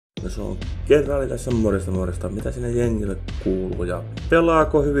No se on Kenraali tässä, morjesta. Mitä sinne jengille kuuluu ja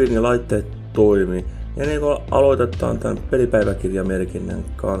pelaako hyvin ja laitteet toimii. Ja niin kun aloitetaan tämän pelipäiväkirjamerkinnän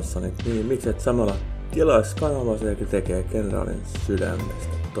kanssa, niin miksi et samalla tilaisi kanavaa, se tekee Kenraalin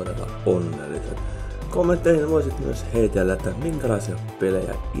sydämestä todella onnelliset. Kommentteihin voisit myös heitellä, että minkälaisia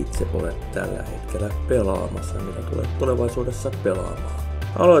pelejä itse olet tällä hetkellä pelaamassa ja mitä tulet tulevaisuudessa pelaamaan.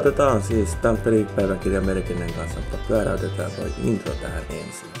 Aloitetaan siis tämän pelipäiväkirjamerkinnän kanssa, mutta pyöräytetään toi intro tähän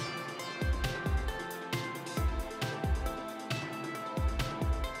ensin.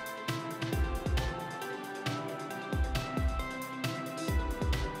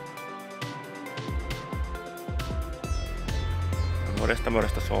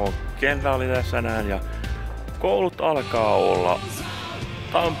 Morjesta, se on Kenraali tässä näin ja koulut alkaa olla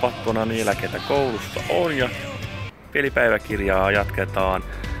tampattuna niillä, ketä koulussa on ja pelipäiväkirjaa jatketaan.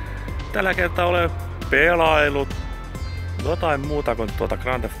 Tällä kertaa olen pelaillut jotain muuta kuin tuota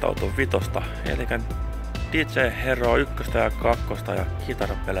Grand Theft Auto 5, eli DJHero 1 ja 2 ja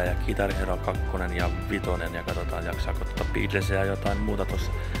Kitarapelejä, DJHero 2 ja 5 ja katsotaan jaksaako tuota Beatlesia ja jotain muuta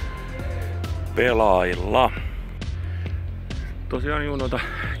tuossa pelailla. Tosiaan noita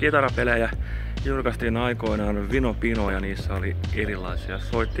kitarapelejä julkaistiin aikoinaan vino pino ja niissä oli erilaisia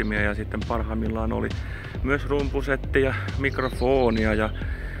soittimia ja sitten parhaimmillaan oli myös rumpusetti ja mikrofonia ja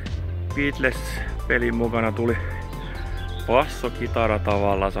Beatles-pelin mukana tuli bassokitara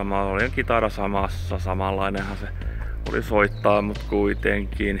tavalla sama, oli kitara samassa, samanlainenhan se oli soittaa, mutta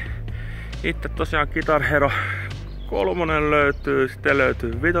kuitenkin. Itse tosiaan DJHero 3 löytyy, sitten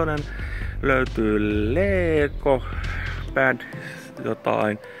löytyy 5, löytyy Lego Band,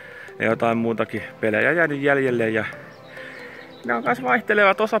 jotain muutakin pelejä jäänyt jäljelle ja ne on kans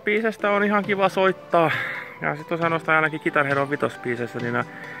vaihtelevat. Osa biisestä on ihan kiva soittaa ja sit osa nostaa ainakin DJHero 5 biisessä, niin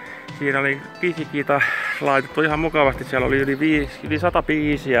siinä oli biisikita laitettu ihan mukavasti. Siellä oli yli 100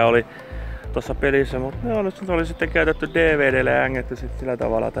 biisiä oli tossa pelissä, mutta ne oli sitten käytetty DVDlle ja ängetty sit sillä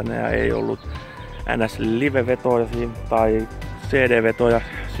tavalla, että ne ei ollut ns live-vetoja tai CD-vetoja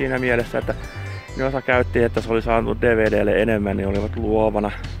siinä mielessä, että ne osa käytti, että se oli saanut DVDlle enemmän, niin olivat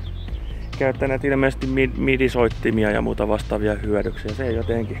luovana käyttäneet ilmeisesti midi-soittimia ja muuta vastaavia hyödyksiä. Se ei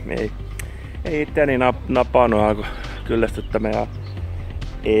jotenkin, ei itseäni napannut kyllästyttämä ja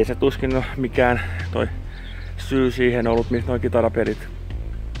ei se tuskin mikään toi syy siihen ollut, missä noi kitarapelit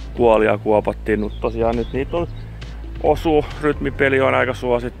kuoli ja kuopattiin. Mutta tosiaan nyt niitä on rytmipeli on aika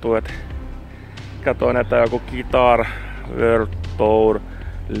suosittu, että katsoin, että joku Guitar World Tour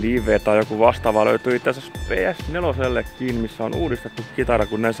Live tai joku vastaava löytyy itse asiassa PS4:llekin, missä on uudistettu kitara,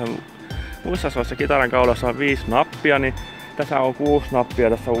 kun näissä muissa soissa kitaran kaulassa on 5 nappia, niin tässä on 6 nappia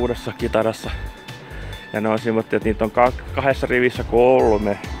tässä uudessa kitarassa. Ja ne on simottu, että niitä on 2 rivissä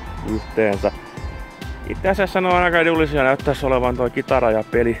 3 yhteensä. Itse asiassa ne on aika edullisia, näyttäisi olevan toi kitara ja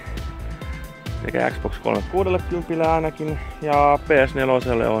peli sekä Xbox 360 ainakin ja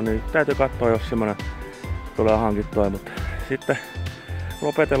PS4:lle on, niin täytyy katsoa, jos semmonen tulee hankittua, mutta sitten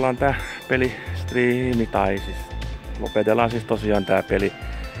lopetellaan tää pelistriimi, tai siis lopetellaan siis tosiaan tää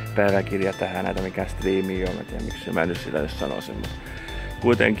pelipäiväkirja tähän, näitä mikä striimi on, en tiedä miksi mä nyt sitä jos sanoisin, mutta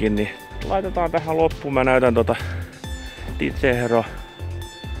kuitenkin niin laitetaan tähän loppuun. Mä näytän tota DJHero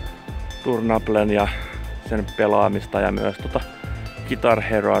Turnablen ja sen pelaamista ja myös tota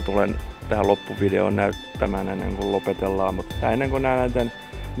DJHeroa tulen tähän loppuvideoon näyttämään ennen kuin lopetellaan, mutta ennen kuin näytän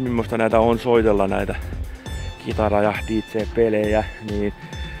millaista näitä on soitella näitä kitara- ja DJ-pelejä, niin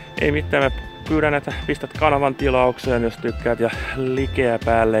ei mitään, mä pyydän, että pistät kanavan tilaukseen, jos tykkäät ja likeä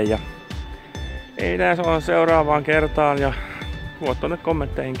päälle ja ei näin, on seuraavaan kertaan ja voit tuonne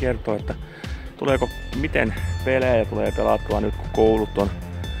kommentteihin kertoa, että tuleeko miten pelejä tulee pelattua nyt kun koulut on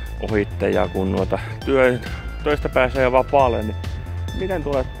ohitte ja kun töistä pääsee jo vapaalle, niin miten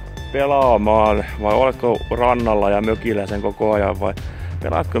tulet pelaamaan vai oletko rannalla ja mökillä sen koko ajan vai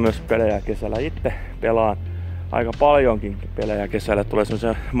pelaatko myös pelejä kesällä? Itse pelaan aika paljonkin pelejä kesällä, tulee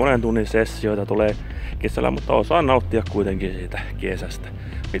semmoisia monen tunnin sessioita tulee kesällä, mutta osaan nauttia kuitenkin siitä kesästä.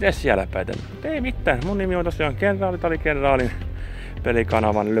 Miten siellä päin? Ei mitään, mun nimi on tosiaan Kenraali, tää oli Kenraalin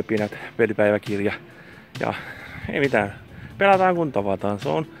pelikanavan löpinät pelipäiväkirja ja ei mitään, pelataan kun tavataan, se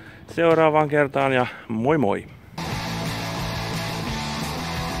on seuraavaan kertaan ja moi moi!